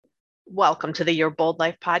Welcome to the Your Bold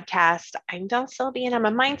Life podcast. I'm Del Sylvie, and I'm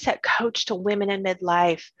a mindset coach to women in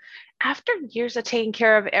midlife. After years of taking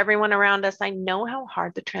care of everyone around us, I know how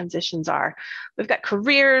hard the transitions are. We've got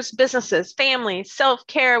careers, businesses, families,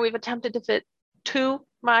 self-care. We've attempted to fit too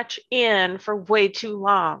much in for way too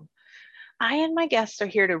long. I and my guests are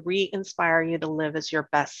here to re-inspire you to live as your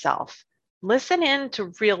best self. Listen in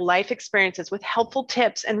to real life experiences with helpful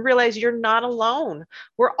tips and realize you're not alone.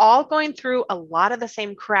 We're all going through a lot of the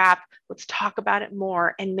same crap. Let's talk about it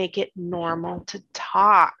more and make it normal to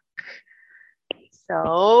talk.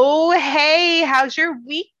 So, hey, how's your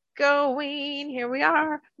week going? Here we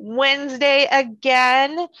are, Wednesday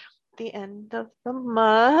again, the end of the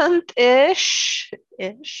month ish.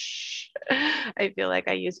 I feel like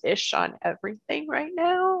I use ish on everything right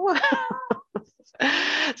now.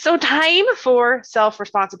 So, time for self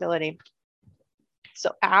responsibility.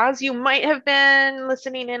 So, as you might have been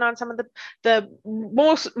listening in on some of the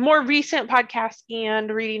more recent podcasts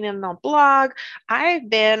and reading in the blog, I've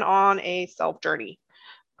been on a self journey.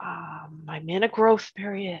 I'm in a growth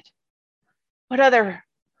period. What other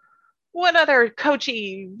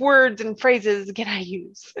coachy words and phrases can I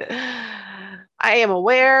use? I am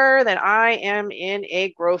aware that I am in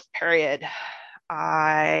a growth period.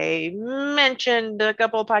 I mentioned a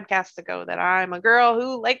couple of podcasts ago that I'm a girl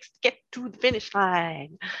who likes to get to the finish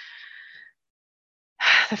line.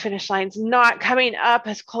 The finish line's not coming up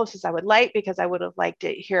as close as I would like because I would have liked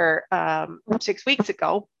it here 6 weeks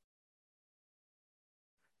ago.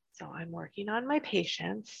 So I'm working on my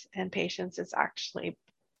patience, and patience is actually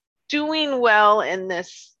doing well in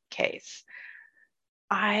this case.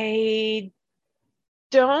 I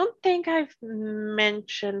don't think I've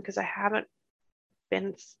mentioned, because I haven't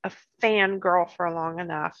been a fangirl for long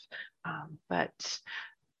enough, but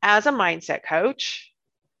as a mindset coach,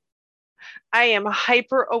 I am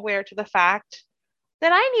hyper aware to the fact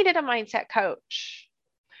that I needed a mindset coach.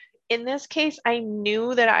 In this case, I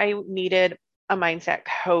knew that I needed a mindset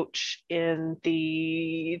coach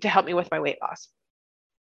to help me with my weight loss.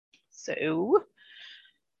 So,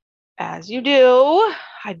 as you do,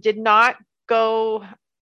 I've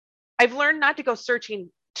learned not to go searching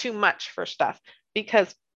too much for stuff,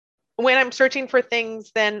 because when I'm searching for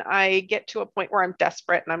things, then I get to a point where I'm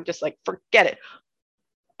desperate and I'm just like, forget it.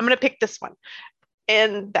 I'm going to pick this one.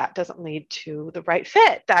 And that doesn't lead to the right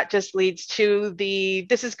fit. That just leads to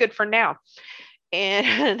this is good for now.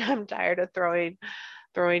 And I'm tired of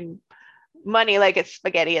throwing money like it's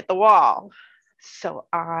spaghetti at the wall. So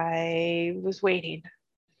I was waiting.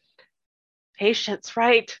 Patience,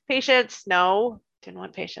 right? Patience. No, didn't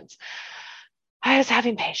want patience. I was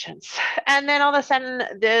having patience. And then all of a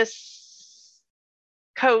sudden, this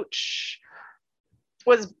coach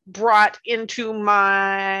was brought into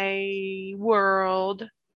my world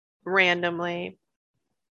randomly.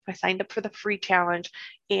 I signed up for the free challenge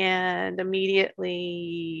and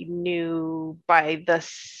immediately knew by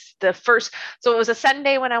the first. So it was a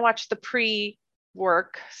Sunday when I watched the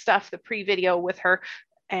pre-work stuff, the pre-video with her.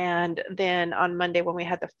 And then on Monday, when we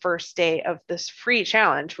had the first day of this free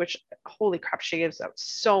challenge, which holy crap, she gives out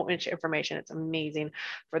so much information. It's amazing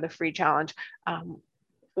for the free challenge.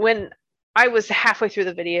 When I was halfway through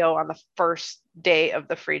the video on the first day of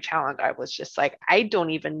the free challenge, I was just like, I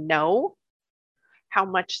don't even know how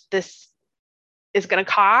much this is going to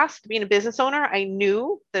cost being a business owner. I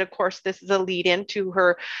knew that, of course, this is a lead into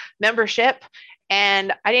her membership,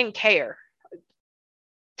 and I didn't care.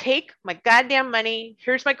 Take my goddamn money.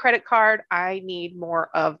 Here's my credit card. I need more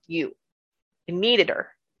of you. I needed her.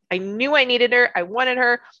 I knew I needed her. I wanted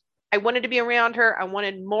her. I wanted to be around her. I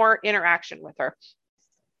wanted more interaction with her.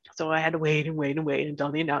 So I had to wait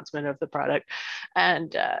until the announcement of the product.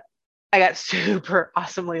 And I got super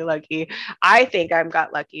awesomely lucky. I think I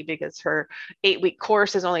got lucky because her 8-week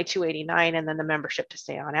course is only $289, and then the membership to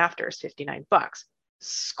stay on after is $59.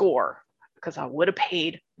 Score, because I would have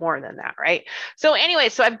paid more than that, right? So anyway,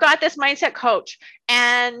 so I've got this mindset coach,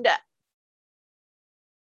 and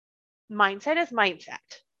mindset is mindset.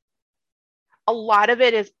 A lot of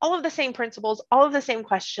it is all of the same principles, all of the same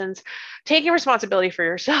questions. Taking responsibility for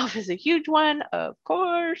yourself is a huge one, of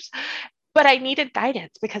course, but I needed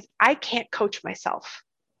guidance because I can't coach myself.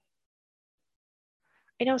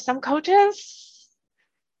 I know some coaches,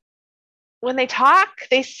 when they talk,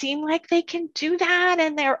 they seem like they can do that,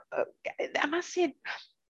 and I must say,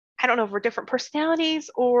 I don't know if we're different personalities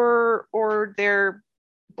or they're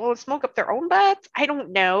blowing smoke up their own butts. I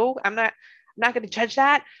don't know. I'm not going to judge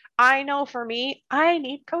that. I know for me, I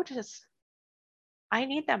need coaches. I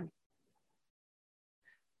need them.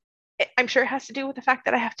 I'm sure it has to do with the fact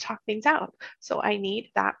that I have to talk things out. So I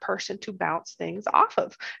need that person to bounce things off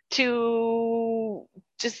of, to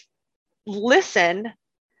just listen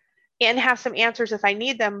and have some answers if I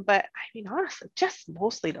need them. But I mean, honestly, just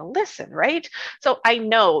mostly to listen, right? So I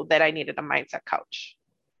know that I needed a mindset coach.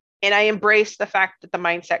 And I embraced the fact that the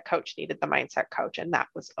mindset coach needed the mindset coach, and that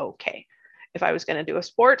was okay. If I was going to do a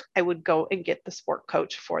sport, I would go and get the sport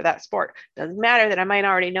coach for that sport. Doesn't matter that I might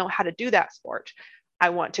already know how to do that sport. I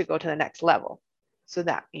want to go to the next level. So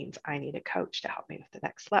that means I need a coach to help me with the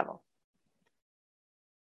next level.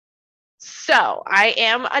 So I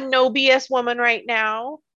am a no BS woman right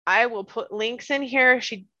now. I will put links in here.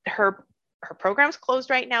 Her program's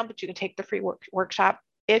closed right now, but you can take the free workshop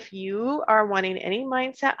if you are wanting any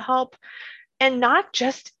mindset help, and not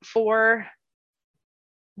just for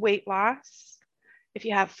weight loss. If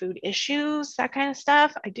you have food issues, that kind of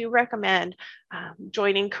stuff, I do recommend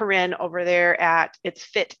joining Corinne over there at It's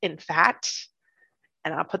Fit in Fat.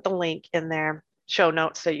 And I'll put the link in there, show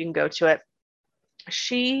notes, so you can go to it.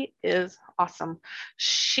 She is awesome.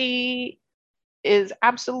 She is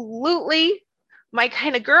absolutely my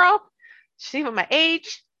kind of girl. She's even my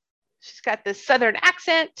age. She's got this Southern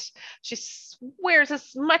accent. She swears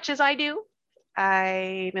as much as I do.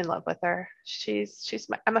 I'm in love with her.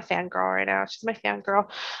 I'm a fangirl right now. She's my fangirl.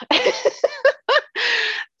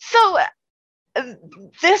 So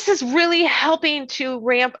this is really helping to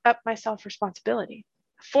ramp up my self-responsibility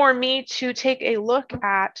for me to take a look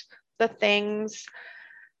at the things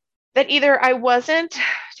that either I wasn't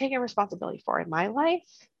taking responsibility for in my life,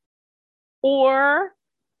 or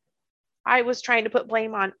I was trying to put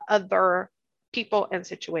blame on other people and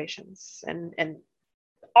situations and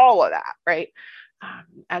all of that, right?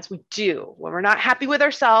 As we do when we're not happy with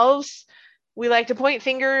ourselves, we like to point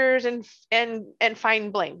fingers and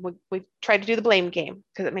find blame. We try to do the blame game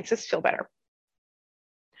because it makes us feel better.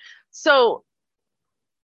 So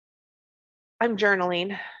I'm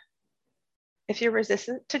journaling. If you're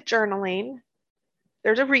resistant to journaling,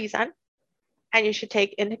 there's a reason, and you should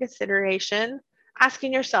take into consideration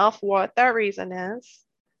asking yourself what that reason is,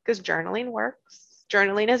 because journaling works.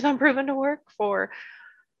 Journaling has been proven to work for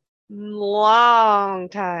long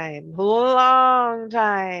time.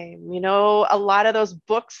 You know, a lot of those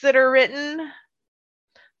books that are written,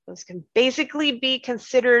 those can basically be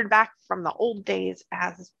considered back from the old days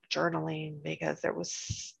as journaling, because there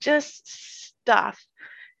was just stuff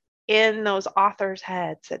in those authors'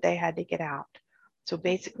 heads that they had to get out. So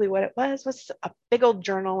basically what it was a big old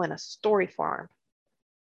journal in a story form.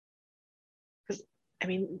 Because, I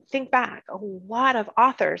mean, think back, a lot of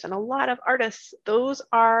authors and a lot of artists, those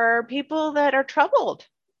are people that are troubled,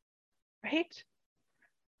 right?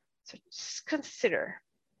 So just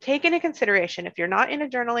take into consideration, if you're not into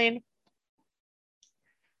journaling,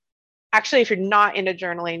 actually, if you're not into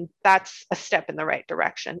journaling, that's a step in the right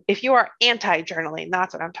direction. If you are anti-journaling,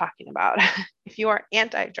 that's what I'm talking about. If you are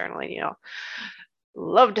anti-journaling, you know,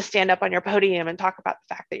 love to stand up on your podium and talk about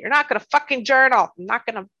the fact that you're not going to fucking journal. I'm not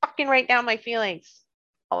going to fucking write down my feelings.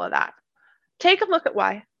 All of that. Take a look at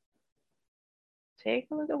why. Take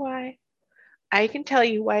a look at why. I can tell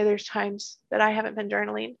you why there's times that I haven't been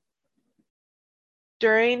journaling.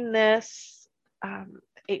 During this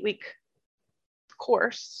 8-week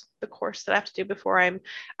course, the course that I have to do before I'm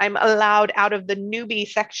allowed out of the newbie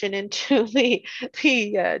section into the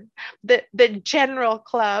general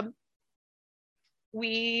club,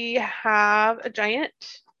 we have a giant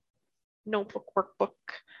notebook workbook.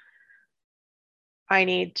 I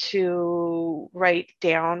need to write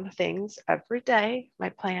down things every day, my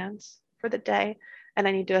plans for the day, and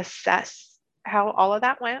I need to assess how all of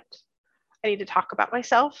that went. I need to talk about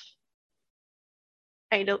myself.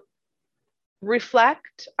 I need to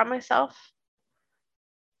reflect on myself.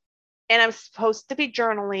 And I'm supposed to be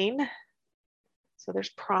journaling. So there's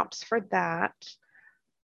prompts for that.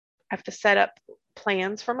 I have to set up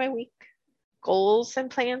plans for my week, goals and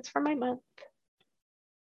plans for my month,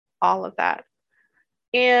 all of that.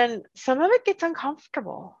 And some of it gets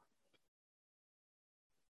uncomfortable.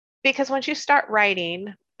 Because once you start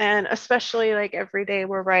writing, and especially like every day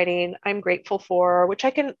we're writing, I'm grateful for, which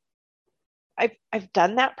I've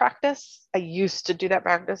done that practice. I used to do that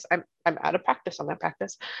practice. I'm out of practice on that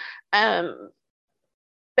practice.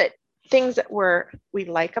 But things that we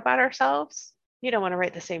like about ourselves, you don't want to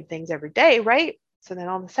write the same things every day, right? So then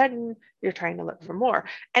all of a sudden you're trying to look for more.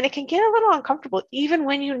 And it can get a little uncomfortable, even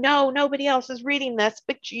when you know nobody else is reading this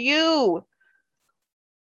but you.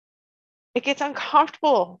 It gets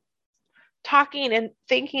uncomfortable talking and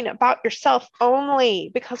thinking about yourself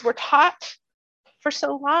only, because we're taught for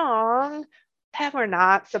so long that we're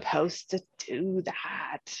not supposed to do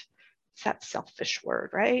that. It's that selfish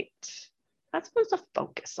word, right? Not supposed to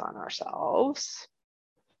focus on ourselves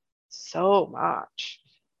so much.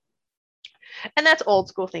 And that's old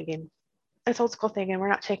school thinking. it's old school thinking. We're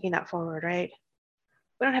not taking that forward, right?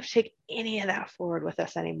 We don't have to take any of that forward with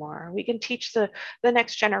us anymore. We can teach the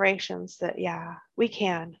next generations that, yeah, we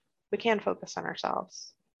can focus on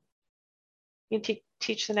ourselves. You can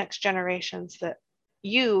teach the next generations that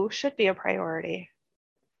you should be a priority.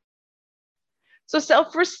 So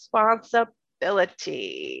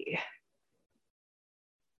self-responsibility.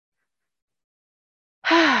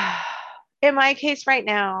 In my case right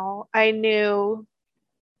now, I knew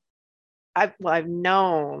I've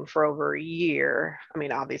known for over a year. I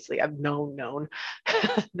mean, obviously, I've known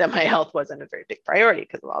that my health wasn't a very big priority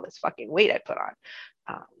because of all this fucking weight I put on.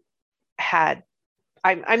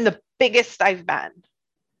 I'm the biggest I've been.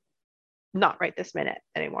 Not right this minute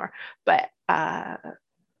anymore, but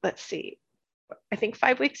let's see. I think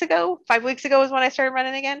 5 weeks ago. 5 weeks ago is when I started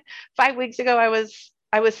running again. 5 weeks ago, I was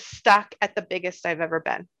stuck at the biggest I've ever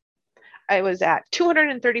been. I was at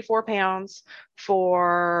 234 pounds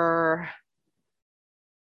for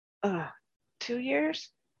 2 years,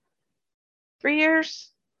 3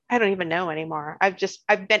 years. I don't even know anymore. I've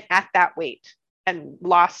been at that weight and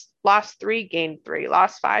lost 3, gained 3,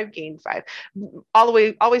 lost 5, gained 5, all the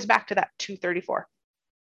way, always back to that 234.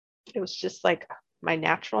 It was just like my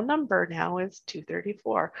natural number now is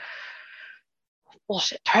 234.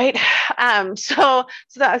 Bullshit, right? So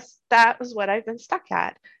that was what I've been stuck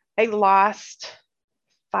at. I lost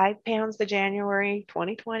 5 pounds the January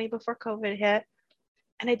 2020 before COVID hit.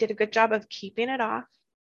 And I did a good job of keeping it off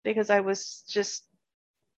because I was just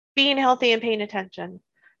being healthy and paying attention.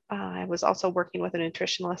 I was also working with a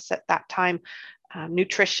nutritionist at that time,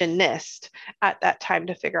 nutritionist at that time,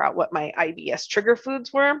 to figure out what my IBS trigger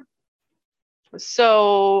foods were.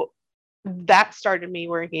 So that started me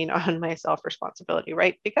working on my self-responsibility,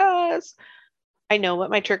 right? Because I know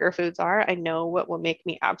what my trigger foods are. I know what will make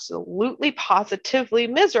me absolutely positively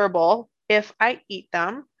miserable if I eat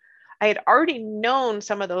them. I had already known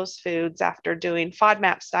some of those foods after doing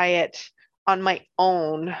FODMAP's diet on my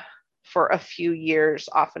own for a few years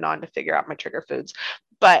off and on to figure out my trigger foods.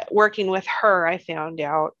 But working with her, I found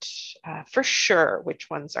out for sure which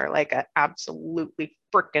ones are like an absolutely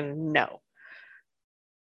freaking no.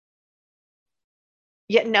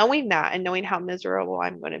 Yet knowing that and knowing how miserable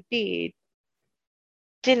I'm going to be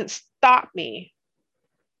didn't stop me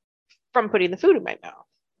from putting the food in my mouth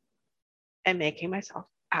and making myself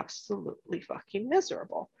absolutely fucking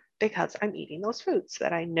miserable because I'm eating those foods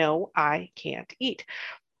that I know I can't eat.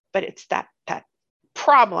 But it's that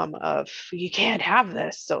problem of you can't have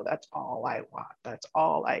this, so that's all I want. That's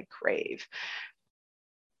all I crave.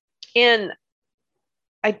 And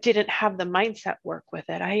I didn't have the mindset work with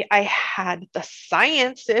it. I had the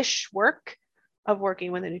science-ish work of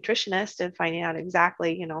working with a nutritionist and finding out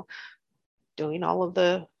exactly, doing all of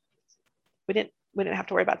the, we didn't have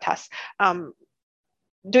to worry about tests.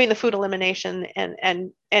 Doing the food elimination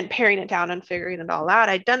and paring it down and figuring it all out.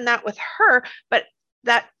 I'd done that with her, but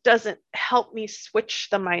that doesn't help me switch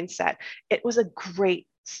the mindset. It was a great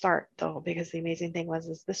start though, because the amazing thing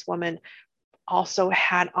is this woman also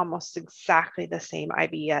had almost exactly the same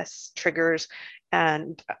IBS triggers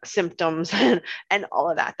and symptoms and all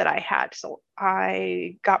of that I had. So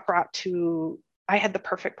I had the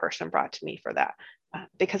perfect person brought to me for that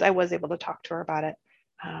because I was able to talk to her about it.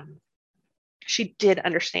 She did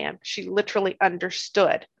understand. She literally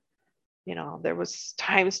understood. There was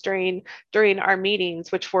times during our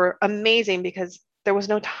meetings, which were amazing because there was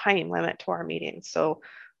no time limit to our meetings. So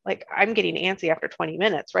like I'm getting antsy after 20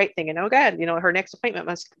 minutes, right? Thinking, oh God, her next appointment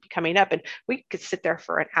must be coming up. And we could sit there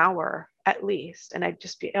for an hour at least. And I'd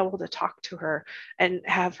just be able to talk to her and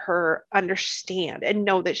have her understand and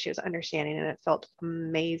know that she was understanding. And it felt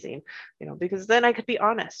amazing, because then I could be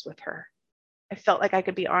honest with her. I felt like I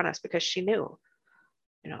could be honest because she knew,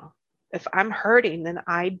 if I'm hurting, then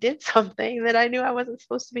I did something that I knew I wasn't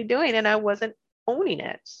supposed to be doing and I wasn't owning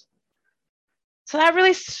it. So that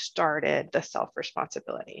really started the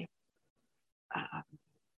self-responsibility.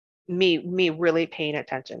 Me really paying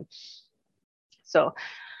attention. So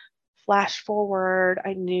flash forward,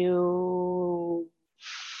 I knew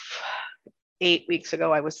 8 weeks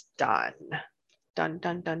ago I was done.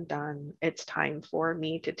 Done. It's time for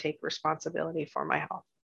me to take responsibility for my health.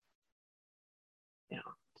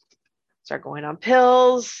 Start going on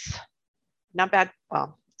pills, not bad.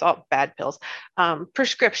 Well, it's all bad pills,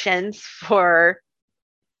 prescriptions for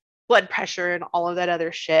blood pressure and all of that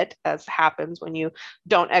other shit, as happens when you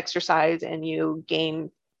don't exercise and you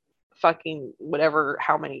gain fucking whatever,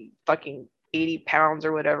 how many fucking 80 pounds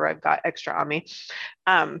or whatever I've got extra on me.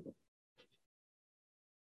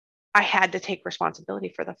 I had to take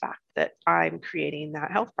responsibility for the fact that I'm creating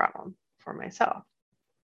that health problem for myself.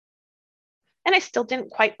 And I still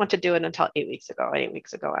didn't quite want to do it until 8 weeks ago. 8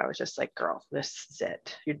 weeks ago, I was just like, girl, this is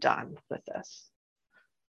it. You're done with this.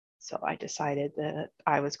 So I decided that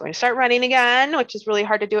I was going to start running again, which is really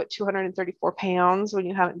hard to do at 234 pounds when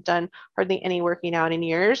you haven't done hardly any working out in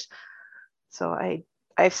years. So I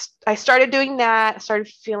started doing that, started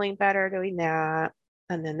feeling better doing that.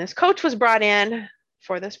 And then this coach was brought in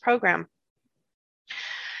for this program.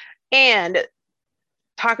 And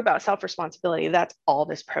talk about self-responsibility. That's all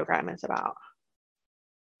this program is about.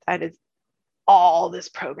 That is all this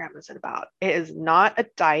program is about. It is not a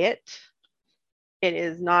diet. It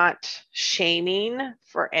is not shaming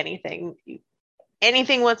for anything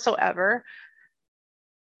whatsoever.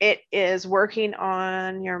 It is working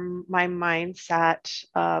on my mindset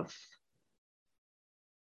of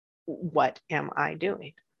what am I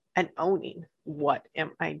doing, and owning what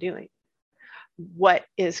am I doing? What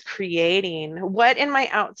is creating, what in my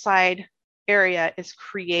outside area is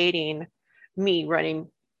creating me running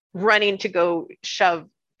to go shove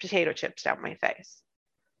potato chips down my face?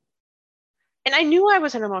 And I knew I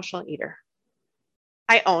was an emotional eater.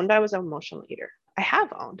 I owned I was an emotional eater. I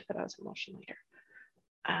have owned that I was an emotional eater.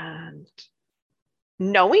 And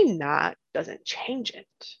knowing that doesn't change it.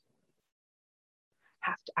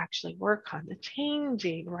 Have to actually work on the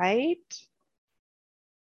changing, right?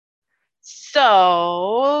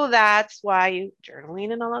 So that's why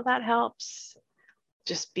journaling and all of that helps.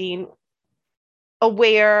 Just being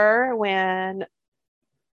aware when,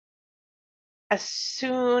 as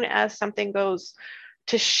soon as something goes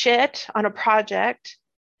to shit on a project,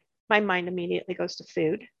 my mind immediately goes to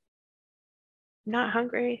food. I'm not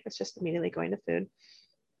hungry. It's just immediately going to food.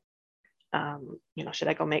 Should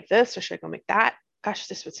I go make this or should I go make that? Gosh,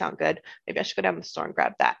 this would sound good. Maybe I should go down to the store and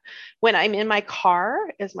grab that. When I'm in my car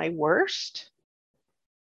is my worst.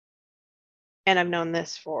 And I've known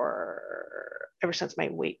this for ever since my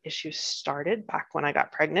weight issues started back when I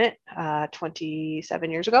got pregnant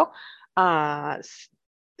 27 years ago. I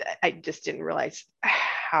just didn't realize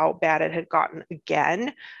how bad it had gotten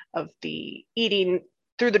again, of the eating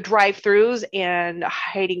through the drive-throughs and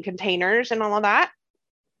hiding containers and all of that.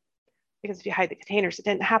 Because if you hide the containers, it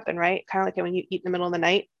didn't happen, right? Kind of like when you eat in the middle of the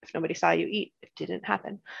night, if nobody saw you eat, it didn't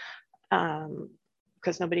happen.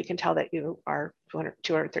 Because nobody can tell that you are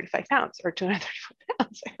 235 pounds or 234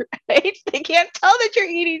 pounds, right? They can't tell that you're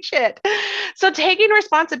eating shit. So taking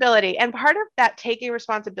responsibility, and part of that taking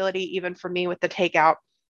responsibility, even for me with the takeout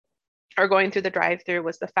or going through the drive-through,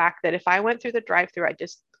 was the fact that if I went through the drive-through, I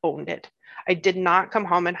just owned it. I did not come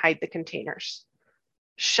home and hide the containers,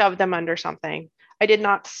 shove them under something. I did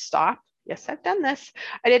not stop. Yes, I've done this.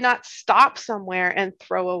 I did not stop somewhere and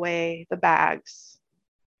throw away the bags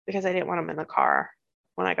because I didn't want them in the car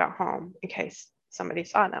when I got home in case somebody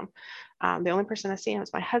saw them. The only person I see him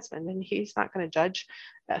is my husband, and he's not going to judge.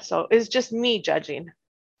 So it's just me judging,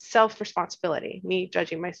 self-responsibility, me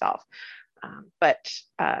judging myself, but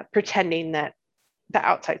pretending that the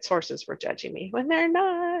outside sources were judging me when they're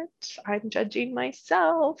not. I'm judging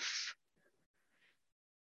myself.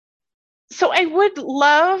 So I would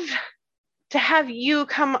love to have you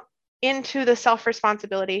come into the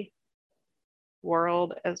self-responsibility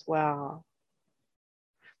world as well.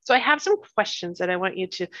 So I have some questions that I want you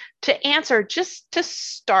to answer, just to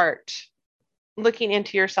start looking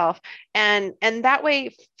into yourself, and that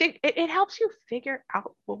way it helps you figure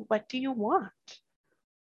out, well, what do you want?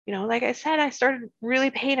 Like I said, I started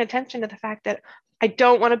really paying attention to the fact that I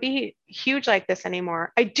don't want to be huge like this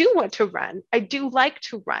anymore. I do want to run. I do like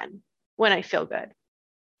to run when I feel good.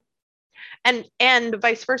 And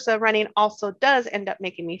vice versa, running also does end up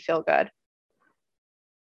making me feel good.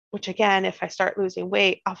 Which again, if I start losing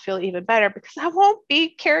weight, I'll feel even better because I won't be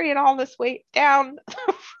carrying all this weight down the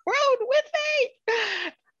road with me.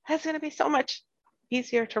 That's going to be so much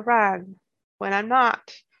easier to run when I'm not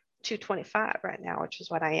 225 right now, which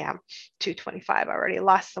is what I am. 225. I already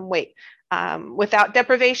lost some weight. Without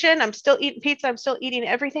deprivation, I'm still eating pizza. I'm still eating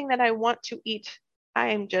everything that I want to eat.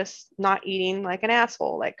 I'm just not eating like an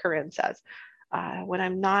asshole, like Corinne says. When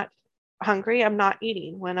I'm not hungry, I'm not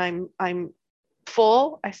eating. When I'm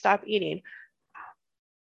full, I stop eating.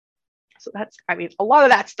 So that's, a lot of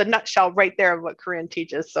that's the nutshell right there of what Corinne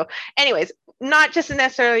teaches. So anyways, we're not just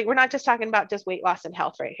talking about just weight loss and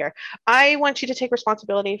health right here. I want you to take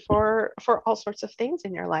responsibility for all sorts of things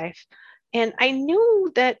in your life. And I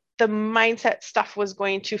knew that the mindset stuff was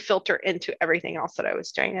going to filter into everything else that I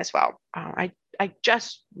was doing as well. I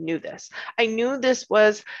just knew this. I knew this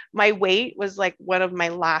was, my weight was like one of my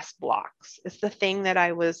last blocks. It's the thing that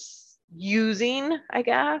I was using, I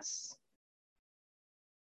guess,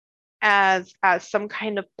 as some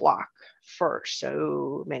kind of block for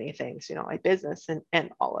so many things, like business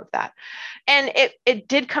and all of that. And it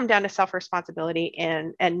did come down to self-responsibility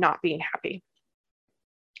and not being happy.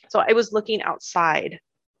 So I was looking outside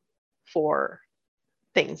for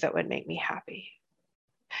things that would make me happy.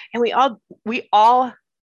 And we all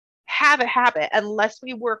have a habit, unless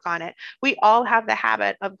we work on it. We all have the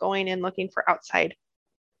habit of going and looking for outside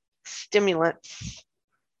stimulants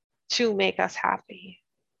to make us happy.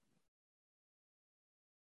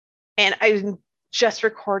 And I just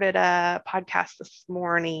recorded a podcast this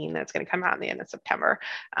morning that's going to come out in the end of September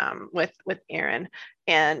with Erin,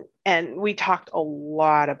 and we talked a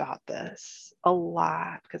lot about this,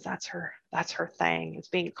 because that's her thing, is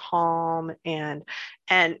being calm and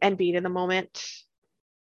being in the moment.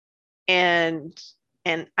 And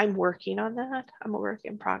I'm working on that. I'm a work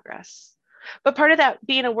in progress. But part of that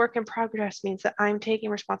being a work in progress means that I'm taking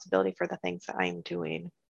responsibility for the things that I'm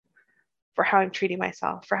doing, for how I'm treating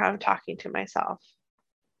myself, for how I'm talking to myself.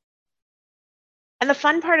 And the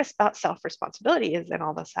fun part about self-responsibility is then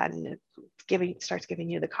all of a sudden it starts giving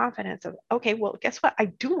you the confidence of, okay, well, guess what? I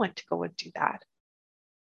do want to go and do that.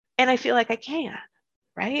 And I feel like I can,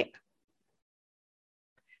 right?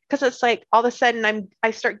 Because it's like all of a sudden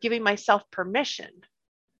I start giving myself permission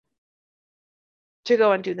to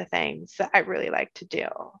go and do the things that I really like to do,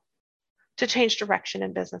 to change direction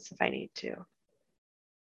in business if I need to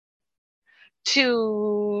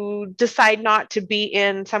decide not to be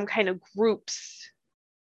in some kind of groups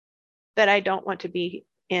that I don't want to be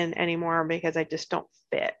in anymore because I just don't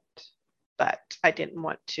fit. But I didn't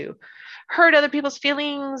want to hurt other people's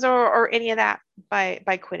feelings or any of that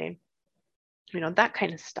by quitting. That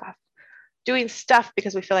kind of stuff. Doing stuff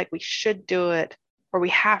because we feel like we should do it or we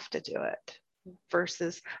have to do it,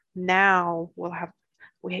 versus now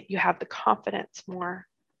you have the confidence more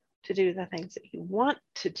to do the things that you want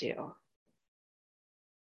to do.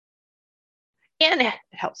 And it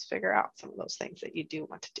helps figure out some of those things that you do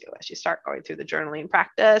want to do as you start going through the journaling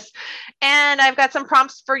practice. And I've got some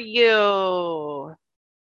prompts for you.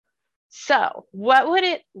 So, what would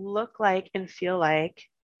it look like and feel like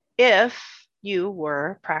if you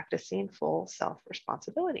were practicing full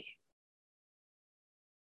self-responsibility?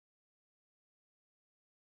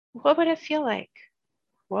 What would it feel like?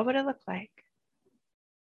 What would it look like?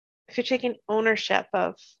 If you're taking ownership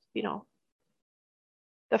of,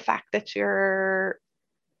 the fact that you're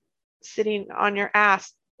sitting on your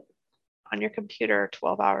ass on your computer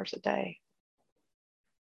 12 hours a day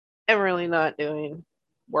and really not doing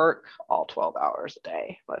work all 12 hours a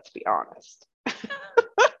day, let's be honest.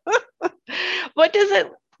 What does it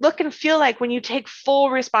look and feel like when you take full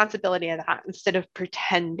responsibility of that instead of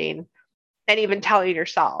pretending and even telling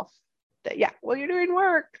yourself that, yeah, well, you're doing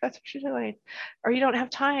work, that's what you're doing, or you don't have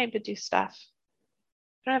time to do stuff,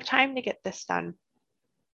 you don't have time to get this done.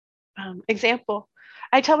 Example,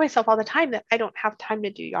 I tell myself all the time that I don't have time to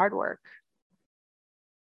do yard work.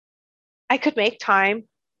 I could make time,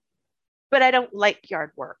 but I don't like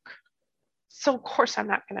yard work. So of course I'm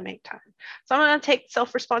not going to make time. So I'm going to take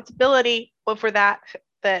self-responsibility over that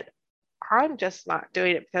I'm just not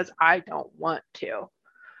doing it because I don't want to.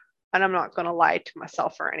 And I'm not going to lie to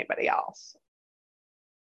myself or anybody else.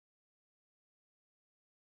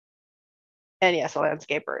 And yes, a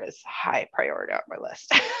landscaper is high priority on my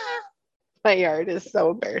list. My yard is so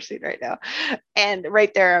embarrassing right now. And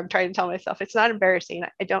right there, I'm trying to tell myself, it's not embarrassing.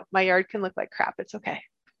 My yard can look like crap. It's okay.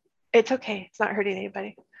 It's okay. It's not hurting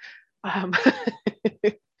anybody.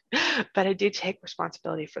 But I do take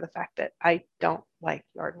responsibility for the fact that I don't like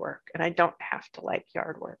yard work, and I don't have to like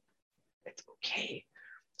yard work. It's okay.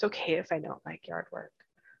 It's okay if I don't like yard work.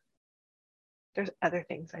 There's other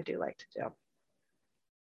things I do like to do.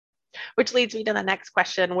 Which leads me to the next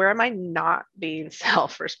question. Where am I not being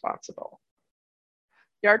self-responsible?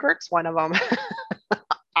 Yard work's one of them,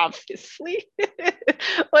 obviously.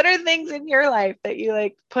 What are things in your life that you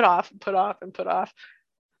like put off and put off and put off?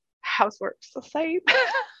 Housework's the same.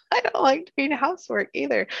 I don't like doing housework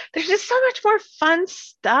either. There's just so much more fun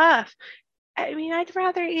stuff. I mean, I'd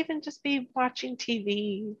rather even just be watching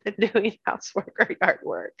TV than doing housework or yard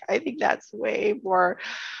work. I think that's way more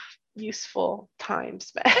useful time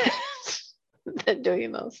spent than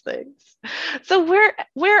doing those things. So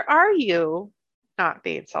where are you not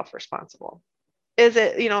being self-responsible? Is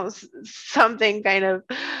it, something kind of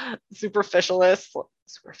superficialist, what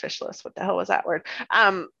the hell was that word?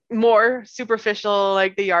 More superficial,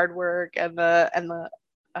 like the yard work and the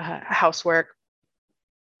housework?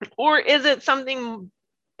 Or is it something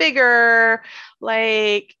bigger,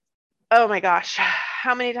 like, oh my gosh,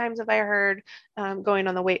 how many times have I heard going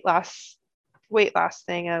on the weight loss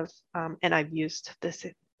thing of, and I've used this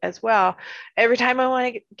as well. Every time I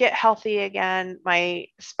want to get healthy again, my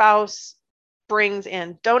spouse brings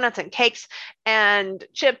in donuts and cakes and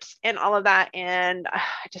chips and all of that, and I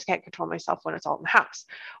just can't control myself when it's all in the house.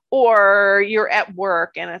 Or you're at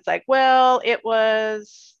work and it's like, well, it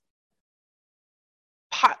was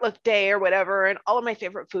potluck day or whatever, and all of my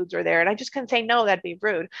favorite foods are there, and I just couldn't say no. That'd be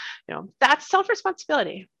rude. That's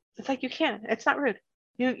self-responsibility. It's like, you can. It's not rude.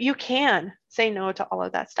 You can say no to all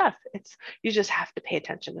of that stuff. You just have to pay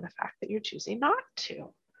attention to the fact that you're choosing not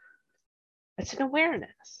to. It's an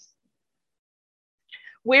awareness.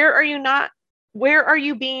 Where are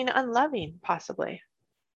you being unloving, possibly?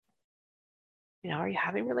 Are you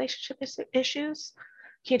having relationship issues?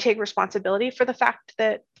 Can you take responsibility for the fact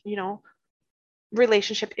that,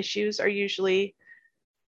 relationship issues are usually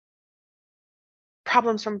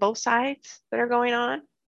problems from both sides that are going on?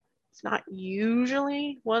 It's not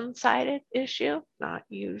usually one-sided issue, not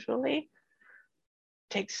usually. It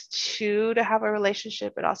takes two to have a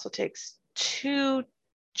relationship. It also takes two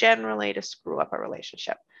generally to screw up a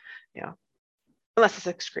relationship, unless it's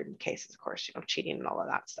extreme cases, of course, cheating and all of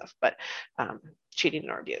that stuff, but cheating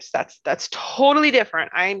or abuse, that's totally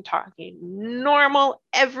different. I'm talking normal,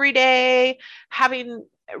 everyday, having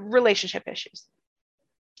relationship issues.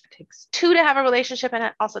 It takes two to have a relationship, and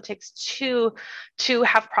it also takes two to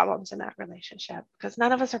have problems in that relationship, because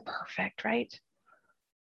none of us are perfect, right?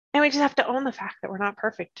 And we just have to own the fact that we're not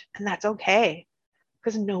perfect, and that's okay,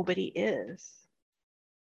 because nobody is.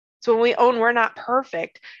 So when we own we're not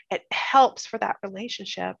perfect, it helps for that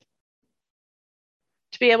relationship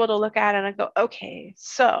to be able to look at it and go, okay,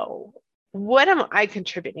 so what am I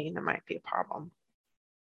contributing that might be a problem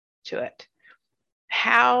to it?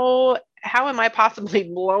 How am I possibly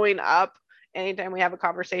blowing up anytime we have a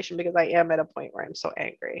conversation, because I am at a point where I'm so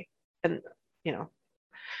angry? And, when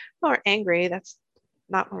we're angry, that's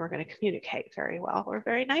not when we're going to communicate very well or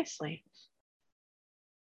very nicely.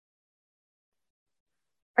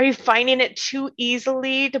 Are you finding it too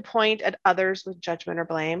easily to point at others with judgment or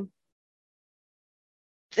blame?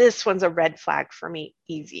 This one's a red flag for me.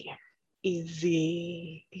 Easy. It's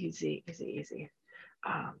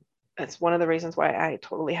one of the reasons why I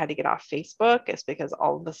totally had to get off Facebook, is because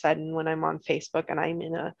all of a sudden when I'm on Facebook and I'm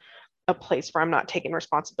in a place where I'm not taking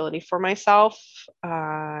responsibility for myself,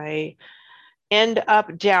 I end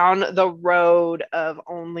up down the road of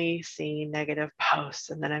only seeing negative posts,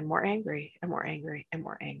 and then I'm more angry and more angry and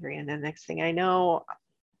more angry. And the next thing I know,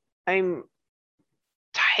 I'm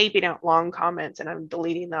typing out long comments and I'm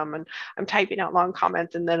deleting them, and I'm typing out long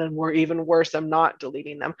comments, and then even worse, I'm not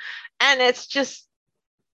deleting them. And it's just,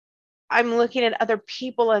 I'm looking at other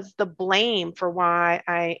people as the blame for why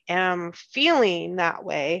I am feeling that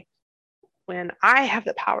way, when I have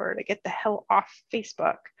the power to get the hell off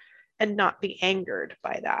Facebook and not be angered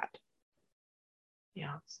by that.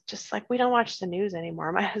 It's just like, we don't watch the news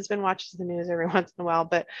anymore. My husband watches the news every once in a while,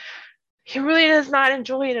 but he really does not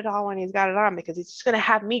enjoy it at all when he's got it on, because he's just going to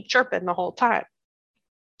have me chirping the whole time.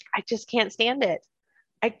 I just can't stand it.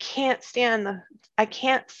 I can't stand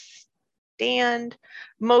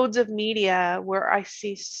modes of media where I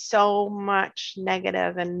see so much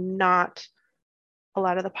negative and not a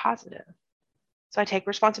lot of the positive. So I take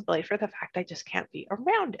responsibility for the fact I just can't be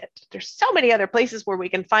around it. There's so many other places where we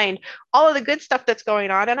can find all of the good stuff that's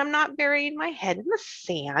going on, and I'm not burying my head in the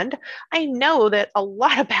sand. I know that a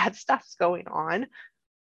lot of bad stuff's going on.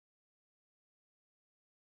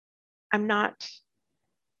 I'm not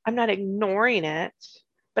ignoring it,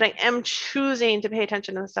 but I am choosing to pay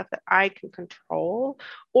attention to the stuff that I can control,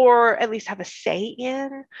 or at least have a say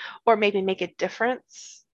in, or maybe make a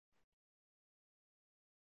difference.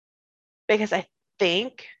 Because I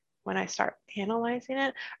think when I start analyzing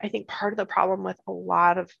it, I think part of the problem with a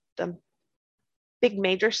lot of the big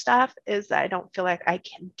major stuff is that I don't feel like I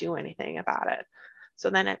can do anything about it.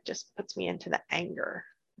 So then it just puts me into the anger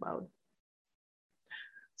mode.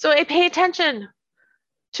 So I pay attention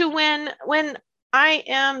to when I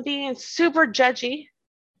am being super judgy,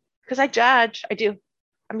 because I judge. I do.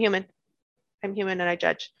 I'm human and I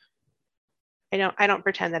judge. I don't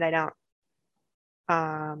pretend that I don't.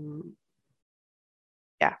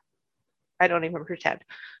 Yeah, I don't even pretend.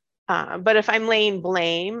 But if I'm laying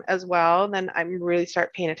blame as well, then I really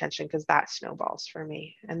start paying attention, because that snowballs for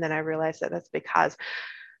me. And then I realize that that's because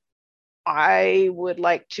I would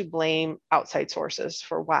like to blame outside sources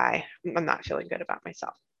for why I'm not feeling good about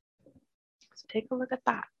myself. So take a look at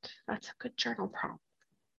that. That's a good journal prompt.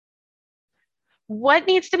 What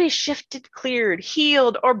needs to be shifted, cleared,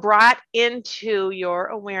 healed, or brought into your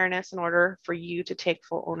awareness in order for you to take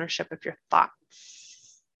full ownership of your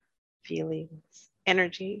thoughts, feelings,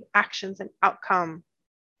 energy, actions, and outcome?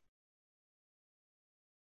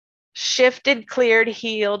 shifted, cleared,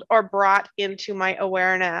 healed, or brought into my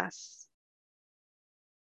awareness.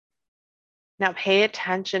 Now pay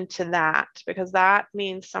attention to that, because that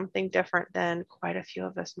means something different than quite a few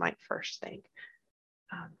of us might first think.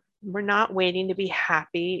 We're not waiting to be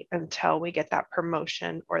happy until we get that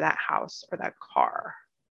promotion or that house or that car.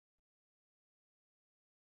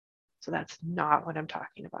 So that's not what I'm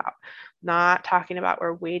talking about. Not talking about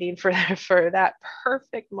we're waiting for that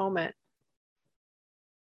perfect moment.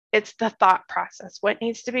 It's the thought process. What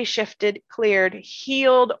needs to be shifted, cleared,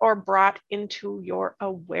 healed, or brought into your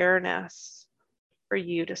awareness for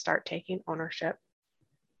you to start taking ownership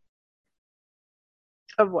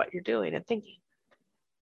of what you're doing and thinking.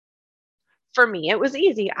 For me, it was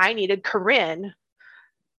easy. I needed Corinne,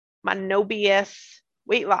 my no BS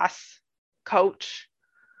weight loss coach,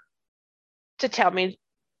 to tell me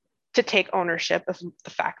to take ownership of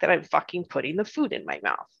the fact that I'm fucking putting the food in my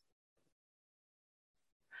mouth.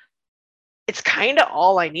 It's kind of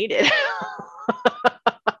all I needed.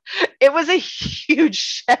 It was a huge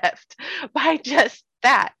shift by just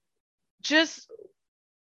that. Just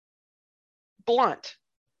blunt,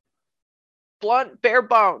 bare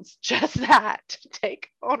bones, just that, to take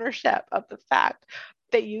ownership of the fact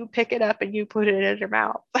that you pick it up and you put it in your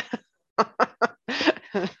mouth.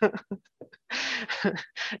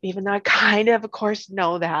 Even though I kind of course,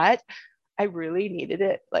 know that, I really needed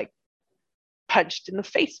it like punched in the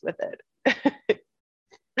face with it,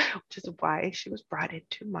 which is why she was brought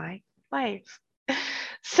into my life.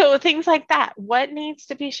 So things like that. What needs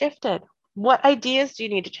to be shifted? What ideas do you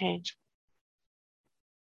need to change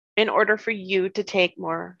in order for you to take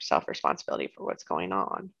more self-responsibility for what's going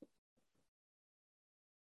on?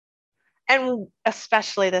 And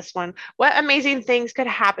especially this one, what amazing things could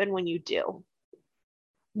happen when you do?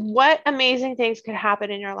 What amazing things could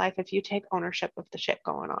happen in your life if you take ownership of the shit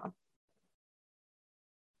going on?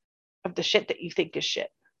 Of the shit that you think is shit.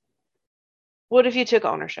 What if you took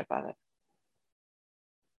ownership of it?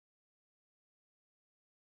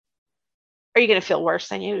 Are you going to feel worse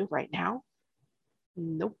than you do right now?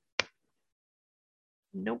 Nope.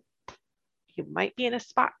 Nope. You might be in a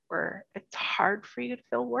spot where it's hard for you to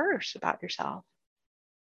feel worse about yourself.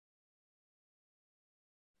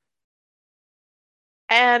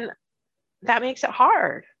 And that makes it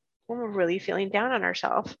hard when we're really feeling down on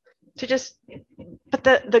ourselves to just, but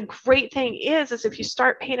the great thing is if you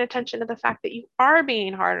start paying attention to the fact that you are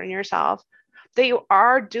being hard on yourself, that you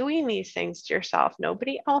are doing these things to yourself,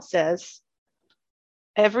 nobody else is.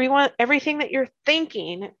 Everything that you're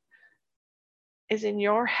thinking is in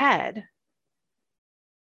your head.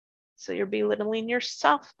 So you're belittling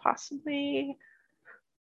yourself, possibly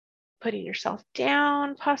putting yourself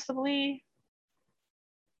down, possibly.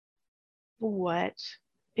 What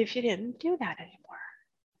if you didn't do that anymore?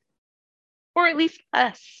 Or at least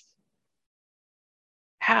less?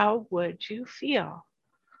 How would you feel?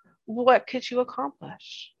 What could you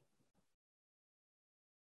accomplish?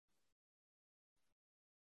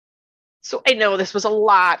 So I know this was a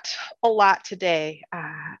lot today.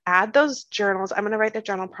 Add those journals. I'm going to write the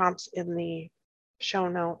journal prompts in the show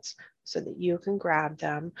notes so that you can grab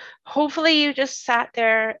them. Hopefully you just sat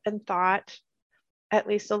there and thought at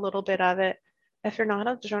least a little bit of it. If you're not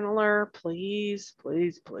a journaler, please,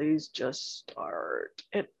 please, please just start.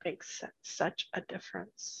 It makes such a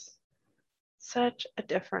difference. Such a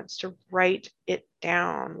difference to write it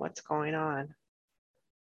down, what's going on.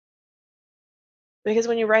 Because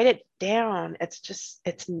when you write it down, it's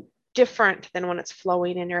different than when it's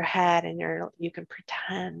flowing in your head and you can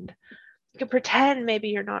pretend. You can pretend maybe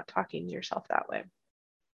you're not talking to yourself that way.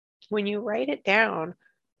 When you write it down,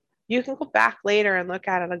 you can go back later and look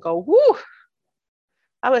at it and go, whoo,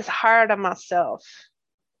 I was hard on myself.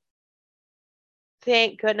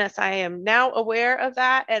 Thank goodness I am now aware of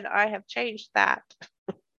that and I have changed that.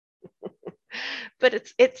 But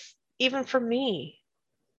it's even for me,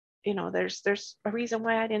 you know, there's a reason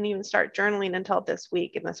why I didn't even start journaling until this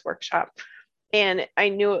week in this workshop. And I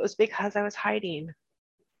knew it was because I was hiding.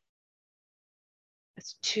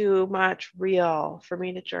 It's too much real for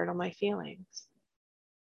me to journal my feelings.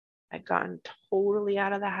 I'd gotten totally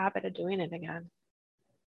out of the habit of doing it again.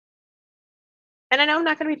 And I know I'm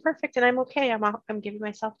not going to be perfect and I'm okay. I'm giving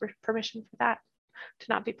myself permission for that, to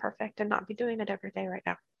not be perfect and not be doing it every day right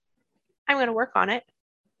now. I'm going to work on it.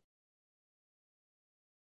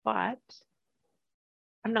 But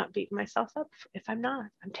I'm not beating myself up if I'm not.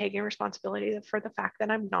 I'm taking responsibility for the fact that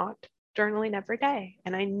I'm not journaling every day.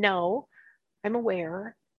 And I know, I'm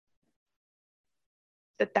aware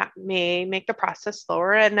that may make the process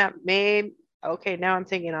slower and that may, okay, now I'm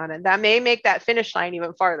thinking on it, that may make that finish line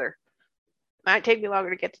even farther. Might take me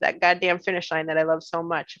longer to get to that goddamn finish line that I love so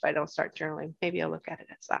much if I don't start journaling. Maybe I'll look at it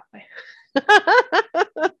as that way.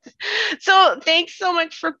 So thanks so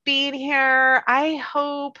much for being here. I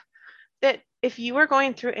hope that if you are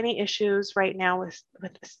going through any issues right now with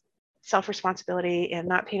self-responsibility and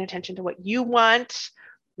not paying attention to what you want,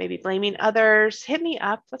 maybe blaming others, hit me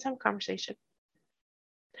up. Let's have a conversation.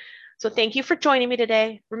 So thank you for joining me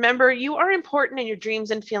today. Remember, you are important and your dreams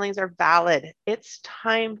and feelings are valid. It's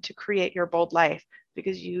time to create your bold life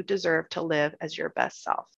because you deserve to live as your best self.